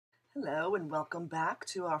Hello and welcome back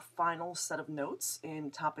to our final set of notes in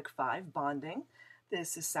Topic 5, Bonding.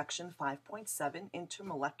 This is Section 5.7,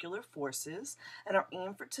 Intermolecular Forces, and our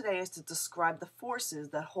aim for today is to describe the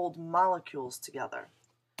forces that hold molecules together.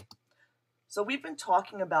 So we've been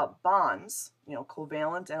talking about bonds,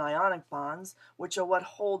 covalent and ionic bonds, which are what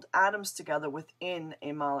hold atoms together within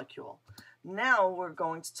a molecule. Now we're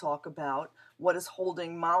going to talk about what is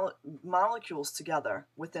holding molecules together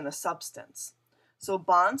within a substance. So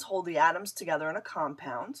bonds hold the atoms together in a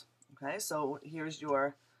compound. Okay, so here's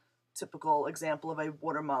your typical example of a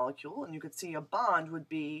water molecule, and you could see a bond would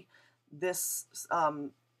be this,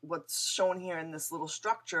 what's shown here in this little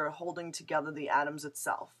structure holding together the atoms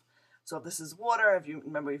itself. So if this is water, if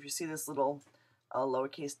you see this little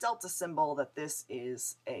lowercase delta symbol, that this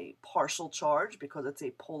is a partial charge because it's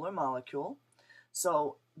a polar molecule.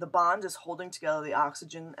 So the bond is holding together the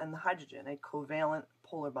oxygen and the hydrogen, a covalent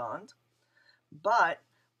polar bond. But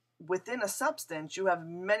within a substance, you have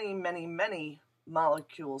many, many, many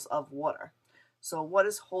molecules of water. So what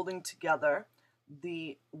is holding together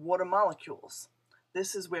the water molecules?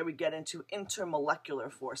 This is where we get into intermolecular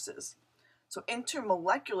forces. So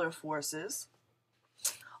intermolecular forces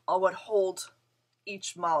are what hold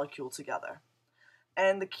each molecule together.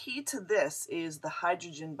 And the key to this is the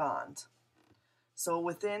hydrogen bond. So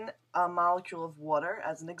within a molecule of water,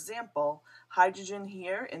 as an example, hydrogen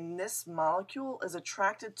here in this molecule is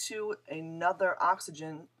attracted to another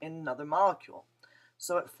oxygen in another molecule.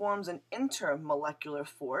 So it forms an intermolecular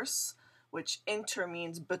force, which inter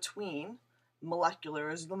means between,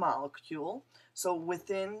 molecular is the molecule. So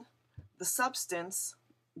within the substance,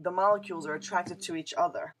 the molecules are attracted to each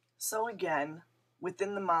other. So again,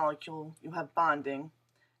 within the molecule, you have bonding.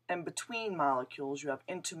 And between molecules, you have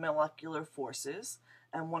intermolecular forces,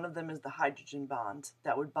 and one of them is the hydrogen bond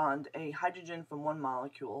that would bond a hydrogen from one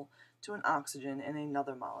molecule to an oxygen in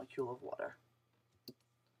another molecule of water.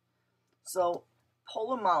 So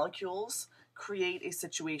polar molecules create a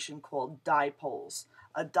situation called dipoles.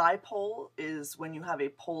 A dipole is when you have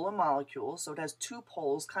a polar molecule, so it has two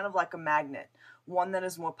poles, kind of like a magnet, one that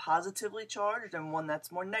is more positively charged and one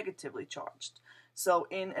that's more negatively charged. So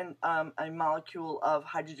in a molecule of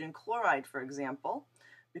hydrogen chloride, for example,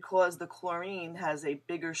 because the chlorine has a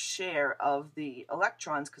bigger share of the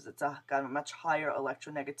electrons because it's got a much higher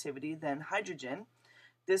electronegativity than hydrogen,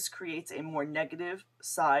 this creates a more negative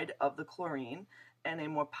side of the chlorine and a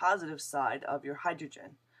more positive side of your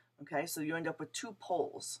hydrogen. Okay, so you end up with two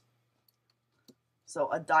poles.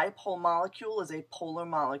 So a dipole molecule is a polar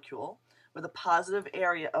molecule with a positive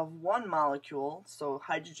area of one molecule, so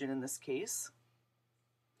hydrogen in this case,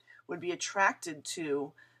 would be attracted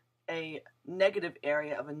to a negative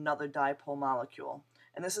area of another dipole molecule.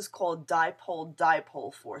 And this is called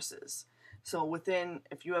dipole-dipole forces. So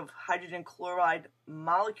if you have hydrogen chloride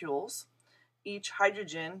molecules, each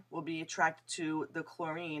hydrogen will be attracted to the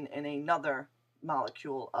chlorine in another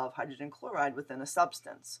molecule of hydrogen chloride within a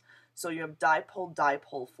substance. So you have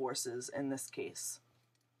dipole-dipole forces in this case.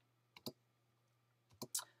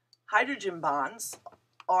 Hydrogen bonds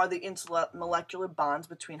are the intermolecular bonds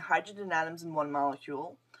between hydrogen atoms in one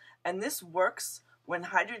molecule, and this works when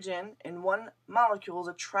hydrogen in one molecule is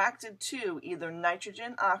attracted to either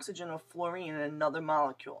nitrogen, oxygen, or fluorine in another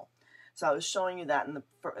molecule. So I was showing you that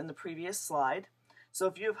in the previous slide. So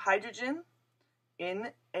if you have hydrogen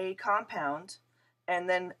in a compound and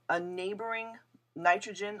then a neighboring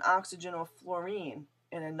nitrogen, oxygen, or fluorine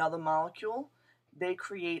in another molecule, they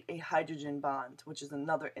create a hydrogen bond, which is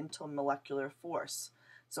another intermolecular force.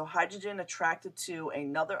 So hydrogen attracted to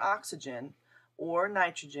another oxygen or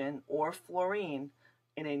nitrogen or fluorine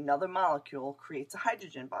in another molecule creates a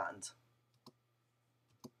hydrogen bond.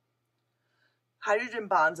 Hydrogen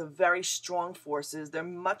bonds are very strong forces. They're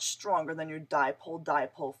much stronger than your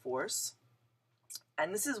dipole-dipole force.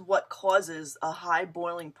 And this is what causes a high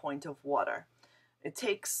boiling point of water. It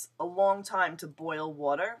takes a long time to boil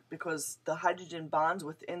water because the hydrogen bonds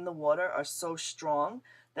within the water are so strong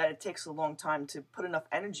that it takes a long time to put enough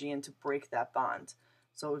energy in to break that bond.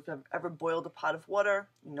 So if you've ever boiled a pot of water,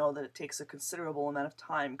 you know that it takes a considerable amount of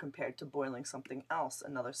time compared to boiling something else,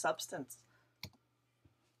 another substance.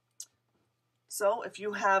 So if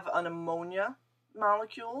you have an ammonia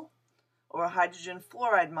molecule or a hydrogen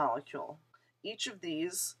fluoride molecule, each of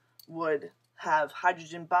these would have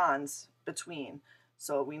hydrogen bonds between.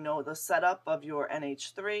 So we know the setup of your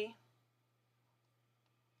NH3.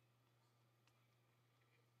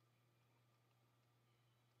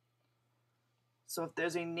 So if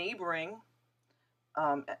there's a neighboring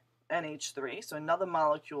NH3, so another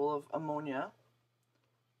molecule of ammonia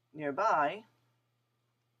nearby,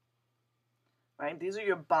 right? These are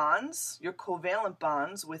your bonds, your covalent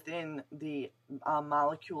bonds within the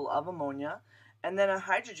molecule of ammonia, and then a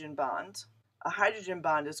hydrogen bond. A hydrogen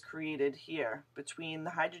bond is created here between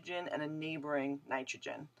the hydrogen and a neighboring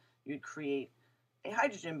nitrogen. You'd create a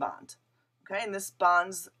hydrogen bond, okay? And this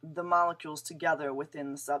bonds the molecules together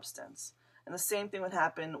within the substance. And the same thing would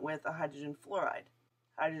happen with a hydrogen fluoride.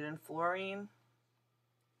 Hydrogen fluorine,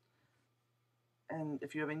 and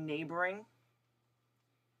if you have a neighboring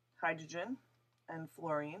hydrogen and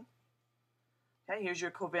fluorine, okay, here's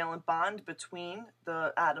your covalent bond between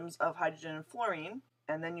the atoms of hydrogen and fluorine,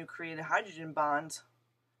 and then you create a hydrogen bond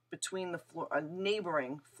between the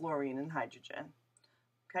neighboring fluorine and hydrogen.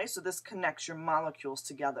 Okay, so this connects your molecules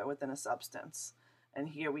together within a substance. And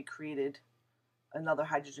here we created another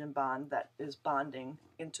hydrogen bond that is bonding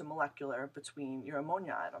intermolecular between your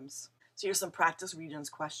ammonia atoms. So here's some practice Regents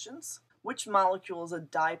questions. Which molecule is a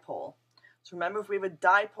dipole? So remember, if we have a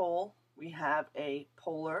dipole, we have a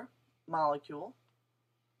polar molecule.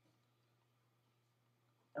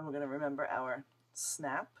 And we're going to remember our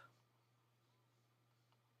SNAP.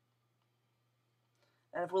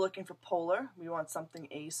 And if we're looking for polar, we want something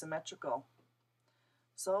asymmetrical.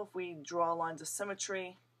 So if we draw lines of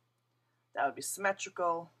symmetry, that would be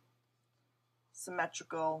symmetrical,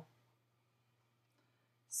 symmetrical,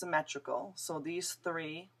 symmetrical. So these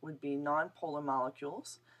three would be nonpolar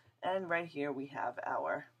molecules. And right here we have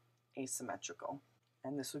our asymmetrical.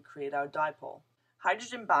 And this would create our dipole.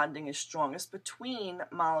 Hydrogen bonding is strongest between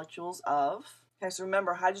molecules of, okay, so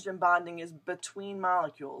remember, hydrogen bonding is between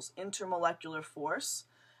molecules, intermolecular force,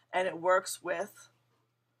 and it works with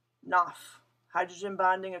NOF. Hydrogen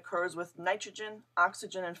bonding occurs with nitrogen,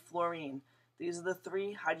 oxygen, and fluorine. These are the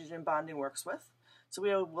three hydrogen bonding works with. So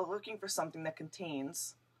we're looking for something that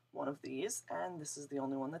contains one of these, and this is the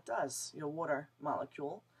only one that does. Your water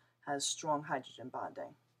molecule has strong hydrogen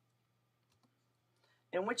bonding.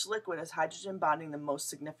 In which liquid is hydrogen bonding the most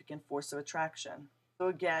significant force of attraction? So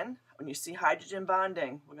again, when you see hydrogen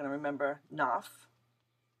bonding, we're going to remember NOF.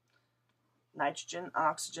 Nitrogen,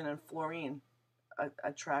 oxygen, and fluorine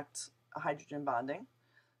attract a hydrogen bonding.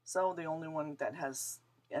 So the only one that has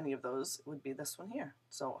any of those would be this one here.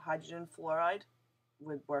 So hydrogen fluoride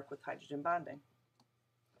would work with hydrogen bonding.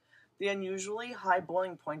 The unusually high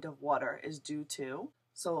boiling point of water is due to,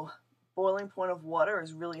 so boiling point of water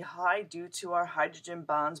is really high due to our hydrogen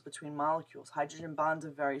bonds between molecules. Hydrogen bonds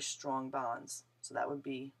are very strong bonds. So that would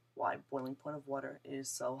be why boiling point of water is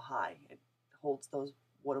so high. It holds those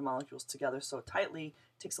water molecules together so tightly.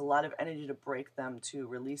 It takes a lot of energy to break them to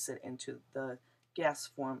release it into the gas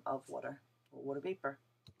form of water, or water vapor.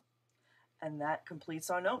 And that completes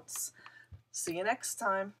our notes. See you next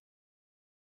time.